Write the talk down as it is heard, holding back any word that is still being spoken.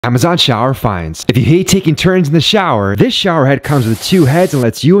Amazon Shower Finds. If you hate taking turns in the shower, this shower head comes with 2 heads and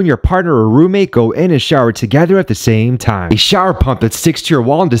lets you and your partner or roommate go in and shower together at the same time. A shower pump that sticks to your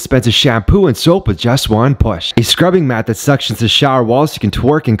wall and dispenses shampoo and soap with just one push. A scrubbing mat that suctions the shower wall so you can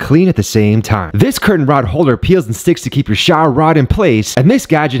twerk and clean at the same time. This curtain rod holder peels and sticks to keep your shower rod in place, and this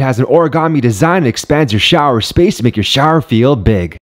gadget has an origami design and expands your shower space to make your shower feel big.